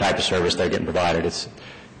 Certainly for the type of service they're getting provided, we think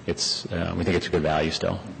it's a good value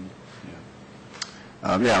still.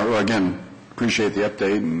 Well, again, appreciate the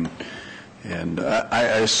update, and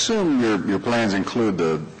I assume your plans include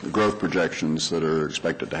the growth projections that are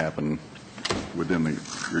expected to happen within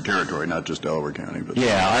your territory, not just Delaware County. But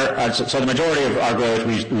Yeah, so the majority of our growth,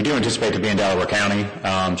 we do anticipate to be in Delaware County.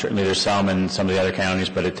 Certainly there's some in some of the other counties,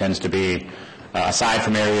 but it tends to be, aside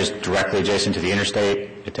from areas directly adjacent to the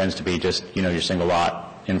interstate, it tends to be just, your single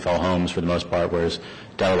lot infill homes for the most part, whereas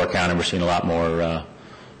Delaware County, we're seeing a lot more,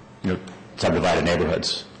 subdivided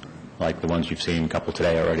neighborhoods, like the ones you've seen a couple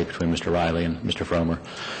today already between Mr. Riley and Mr. Fromer.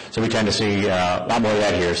 So we tend to see a lot more of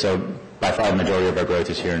that here. So by far the majority of our growth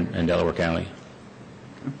is here in Delaware County.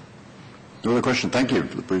 No other question? Thank you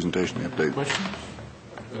for the presentation and the update.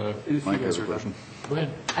 Questions? Mike has a question. Go ahead.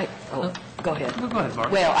 Go ahead. Go ahead,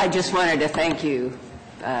 Bart. Well, I just wanted to thank you,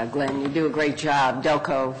 Glenn. You do a great job.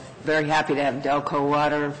 Delco, very happy to have Delco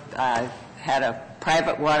Water. Had a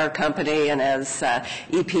private water company, and as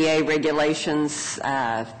EPA regulations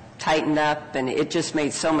tightened up, and it just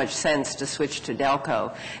made so much sense to switch to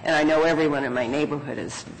Delco. And I know everyone in my neighborhood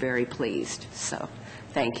is very pleased, so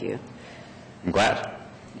thank you. I'm glad.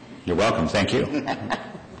 You're welcome. Thank you.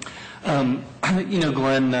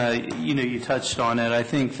 Glenn, you touched on it. I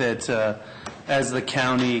think that as the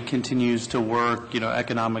county continues to work,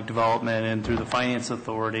 economic development and through the Finance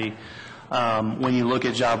Authority, when you look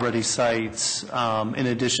at job-ready sites, in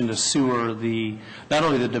addition to sewer, not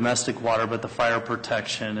only the domestic water, but the fire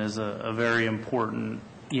protection is a very important,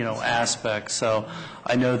 aspect. So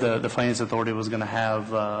I know the Finance Authority was going to have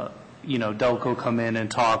Delco come in and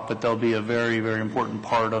talk, but they'll be a very, very important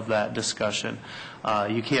part of that discussion.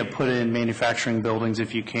 You can't put in manufacturing buildings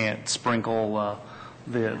if you can't sprinkle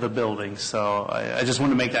the buildings. So I just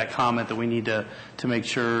want to make that comment that we need to make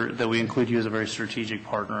sure that we include you as a very strategic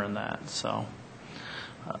partner in that. So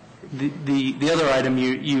the other item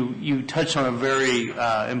you touched on a very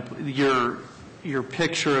your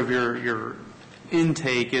picture of your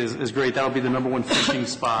intake is great. That'll be the #1 fishing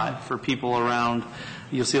spot for people around.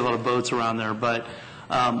 You'll see a lot of boats around there. But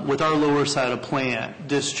with our lower side of plant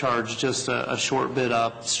discharge just a short bit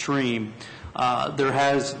upstream,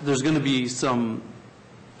 there's going to be some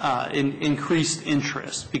increased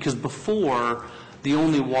interest, because before the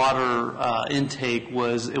only water intake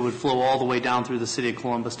was it would flow all the way down through the city of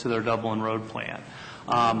Columbus to their Dublin Road plant.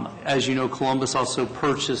 As you know, Columbus also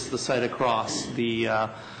purchased the site across the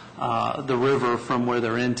river from where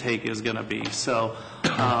their intake is going to be. So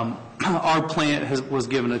our plant was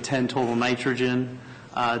given a 10 total nitrogen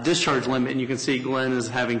discharge limit, and you can see Glenn is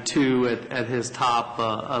having 2 at his top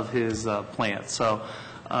of his plant. So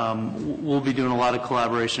we'll be doing a lot of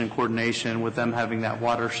collaboration and coordination with them. Having that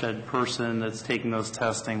watershed person that's taking those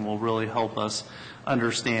testing will really help us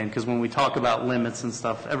understand, because when we talk about limits and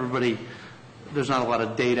stuff, there's not a lot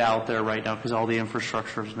of data out there right now because all the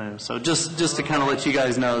infrastructure is new. So just to kind of let you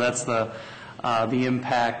guys know, that's the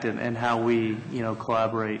impact and how we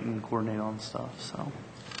collaborate and coordinate on stuff. So.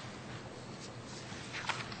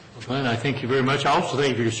 Glenn, I thank you very much. I also thank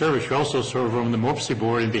you for your service. You also serve on the MOPSI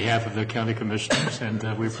board in behalf of the county commissioners, and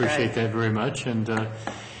we appreciate that very much. And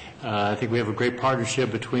I think we have a great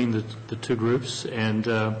partnership between the two groups, and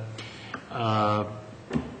I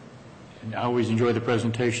always enjoy the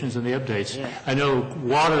presentations and the updates. Yeah. I know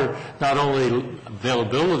water, not only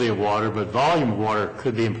availability of water, but volume of water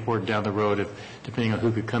could be important down the road, depending on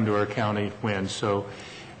who could come to our county when. So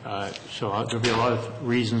there'll be a lot of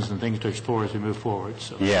reasons and things to explore as we move forward.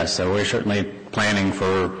 So. Yes, so we're certainly planning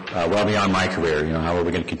for well beyond my career. How are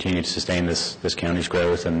we going to continue to sustain this county's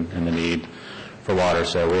growth and the need for water?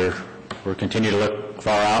 So we're continue to look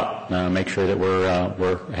far out, make sure that we're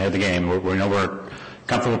ahead of the game. We're in a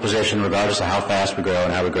comfortable position regardless of how fast we grow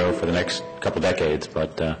and how we grow for the next couple decades.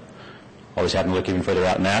 But always having to look even further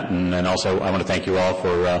out than that. And also, I want to thank you all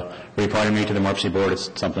for reappointing me to the MOPSI board. It's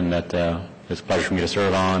something that it's a pleasure for me to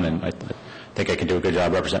serve on, and I think I can do a good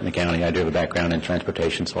job representing the county. I do have a background in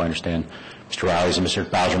transportation, so I understand Mr. Riley's and Mr.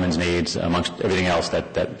 Bowserman's needs, amongst everything else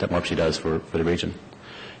that MOPSI does for the region.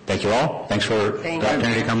 Thank you all. Thanks for the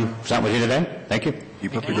opportunity to come present with you today. Thank you.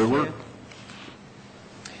 Keep up the good work.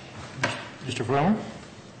 Mr. Fromer?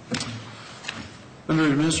 Under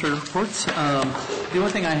administrative reports, the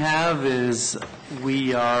only thing I have is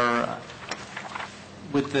we are,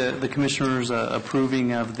 with the commissioners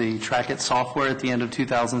approving of the Track-It software at the end of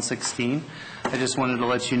 2016. I just wanted to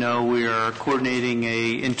let you know we are coordinating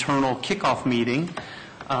a internal kickoff meeting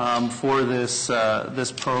for this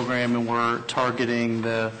program, and we're targeting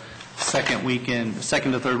the second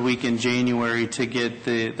to third week in January to get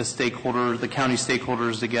the county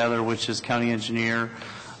stakeholders together, which is county engineer,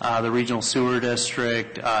 the regional sewer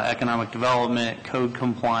district, economic development, code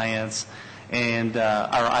compliance, and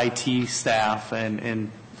our IT staff,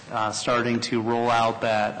 and starting to roll out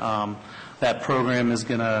that that program is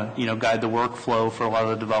going to, guide the workflow for a lot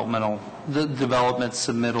of the development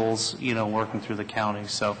submittals, working through the county.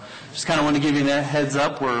 So just kind of want to give you that heads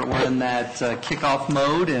up. We're in that kickoff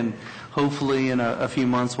mode, and hopefully in a few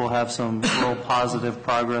months we'll have some real positive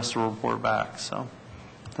progress to report back. So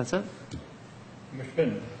that's it.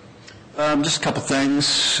 Just a couple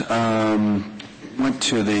things. Went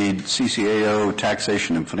to the CCAO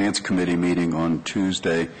Taxation and Finance Committee meeting on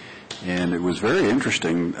Tuesday, and it was very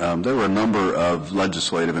interesting. There were a number of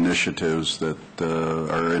legislative initiatives that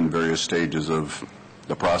are in various stages of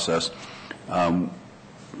the process, a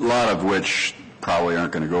lot of which probably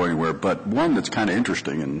aren't going to go anywhere, but one that's kind of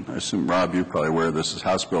interesting, and I assume, Rob, you're probably aware of this, is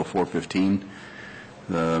House Bill 415.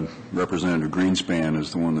 Representative Greenspan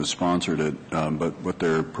is the one that sponsored it, but what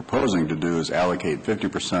they're proposing to do is allocate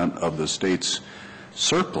 50% of the state's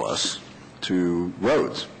surplus to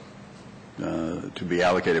roads, to be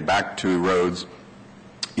allocated back to roads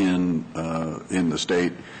in the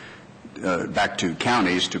state, back to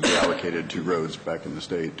counties to be allocated to roads back in the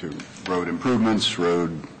state, to road improvements,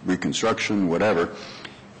 road reconstruction, whatever.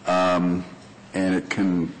 And it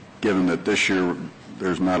can, given that this year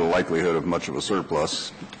there's not a likelihood of much of a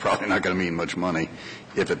surplus, it's probably not going to mean much money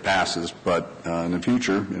if it passes, but in the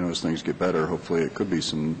future, as things get better, hopefully it could be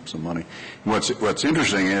some money. What's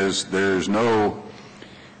interesting is there's no,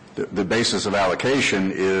 the basis of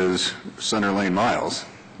allocation is center lane miles.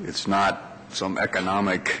 It's not some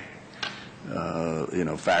economic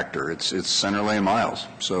factor. It's center lane miles.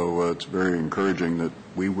 So it's very encouraging that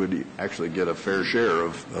we would actually get a fair share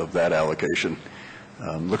of that allocation.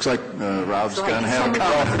 Looks like Rob's going to have a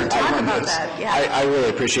comment on this. I really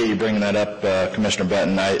appreciate you bringing that up, Commissioner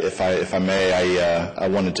Benton. If I may, I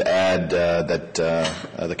wanted to add that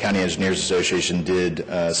the County Engineers Association did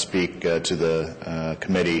speak to the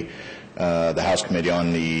committee, the House committee,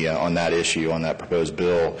 on that issue, on that proposed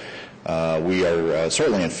bill. We are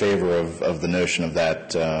certainly in favor of the notion of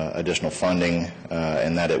that additional funding,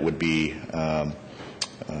 and that it would be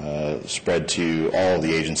spread to all of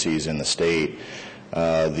the agencies in the state.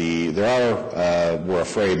 We're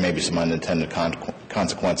afraid maybe some unintended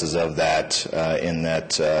consequences of that, in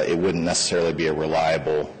that it wouldn't necessarily be a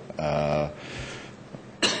reliable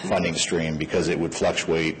funding stream because it would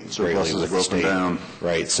fluctuate greatly with the state. Down.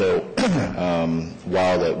 Right. So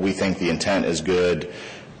while we think the intent is good,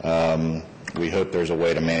 we hope there's a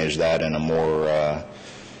way to manage that in a more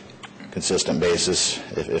consistent basis,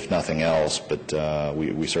 if nothing else, but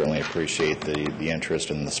we certainly appreciate the interest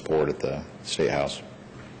and the support at the State House.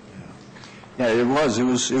 Yeah, it was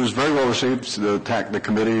very well received. The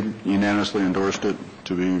committee unanimously endorsed it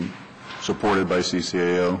to be supported by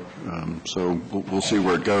CCAO, so we'll see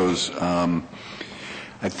where it goes. I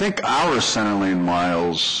think our center lane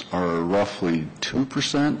miles are roughly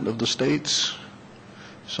 2% of the state's.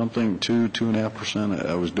 Something 2.5%.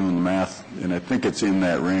 I was doing the math, and I think it's in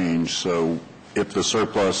that range. So if the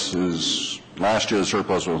surplus is, last year the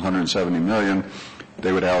surplus was $170 million,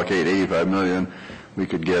 they would allocate $85 million. We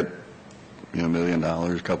could get, $1 million,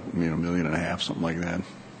 $1.5 million, something like that.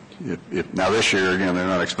 Now this year, again, they're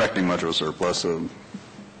not expecting much of a surplus, so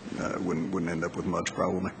wouldn't end up with much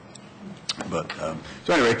probably. But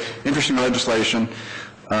so anyway, interesting legislation.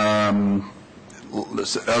 The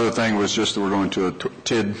other thing was just that we're going to a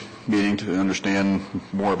TID meeting to understand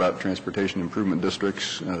more about transportation improvement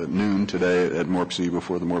districts at noon today at Morpsey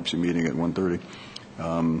before the Morpsey meeting at 1:30.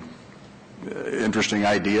 Interesting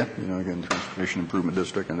idea, again, transportation improvement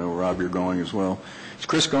district. I know, Rob, you're going as well. Is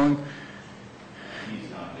Chris going?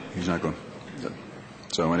 He's not going.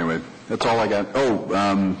 So anyway, that's all I got.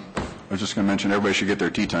 I was just going to mention everybody should get their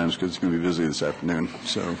tea times because it's going to be busy this afternoon.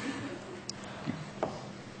 So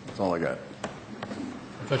that's all I got.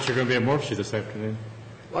 I thought you were going to be at Morpsey this afternoon.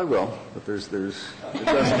 Well, I will, but it ends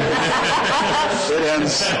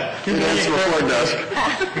before dusk.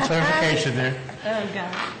 Good clarification there. Oh,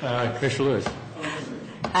 God. Commissioner Lewis.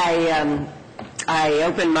 I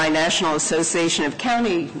opened my National Association of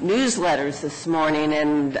County newsletters this morning,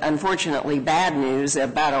 and unfortunately bad news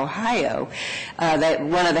about Ohio. That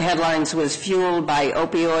one of the headlines was fueled by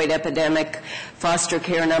opioid epidemic, foster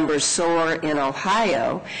care numbers soar in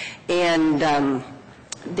Ohio, and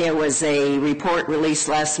there was a report released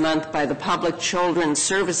last month by the Public Children's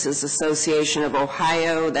Services Association of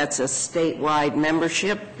Ohio. That's a statewide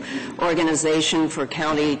membership organization for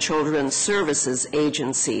county children's services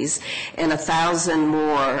agencies. And 1,000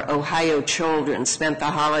 more Ohio children spent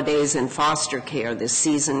the holidays in foster care this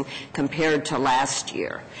season compared to last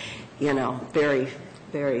year. Very,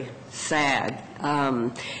 very sad.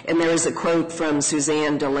 And there is a quote from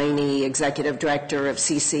Suzanne Delaney, Executive Director of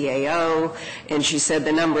CCAO, and she said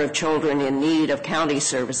the number of children in need of county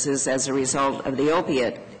services as a result of the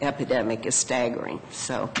opiate epidemic is staggering.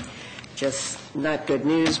 So just not good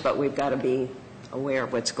news, but we've got to be aware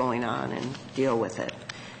of what's going on and deal with it.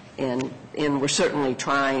 And we're certainly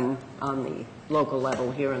trying on the local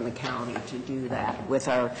level here in the county to do that with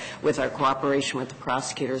our cooperation with the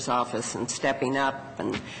prosecutor's office and stepping up,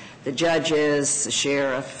 and the judges, the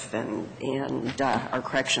sheriff, and our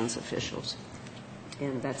corrections officials.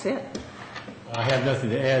 And that's it. I have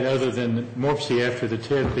nothing to add other than Morpsey after the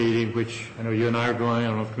TID meeting, which I know you and I are going. I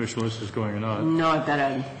don't know if Commissioner Lewis is going or not. No, I've got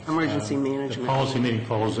an emergency management. The policy meeting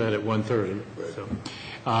follows that at 1:30.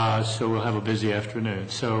 So we'll have a busy afternoon.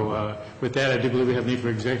 So with that, I do believe we have need for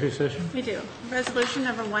executive session. We do. Resolution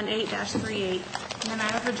number 18-38, in the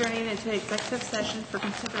matter of adjourning into executive session for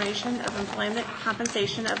consideration of employment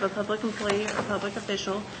compensation of a public employee or public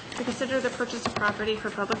official to consider the purchase of property for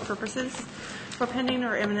public purposes for pending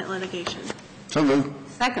or imminent litigation. So moved.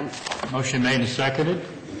 Second. Motion made and seconded.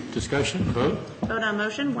 Discussion, vote. Vote on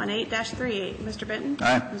motion 18-38. Mr. Benton?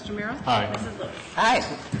 Aye. Mr. Murrow? Aye. Mrs. Lewis?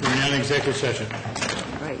 Aye. We're now in executive session.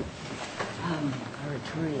 Right. Our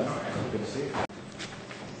attorney.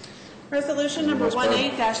 Resolution number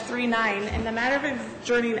 18-39, in the matter of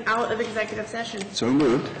adjourning out of executive session. So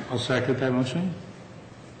moved. I'll second that motion.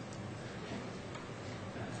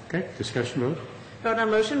 Okay, discussion, vote. Vote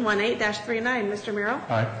on motion 18-39. Mr. Murrow?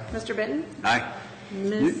 Aye. Mr. Benton? Aye.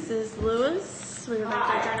 Mrs. Lewis? We would like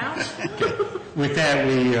to adjourn out. With that,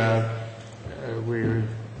 we're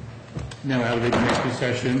now out of executive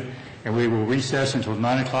session, and we will recess until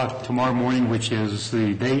 9 o'clock tomorrow morning, which is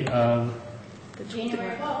the date of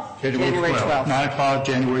January 12th. January 12th. 9 o'clock,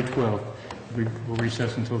 January 12th. We will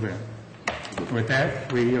recess until then. With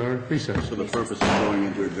that, we are recessed. For the purpose of going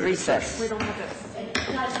into executive session. Recess. We don't have this.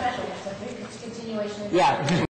 Not special, it's a continuation. Yeah.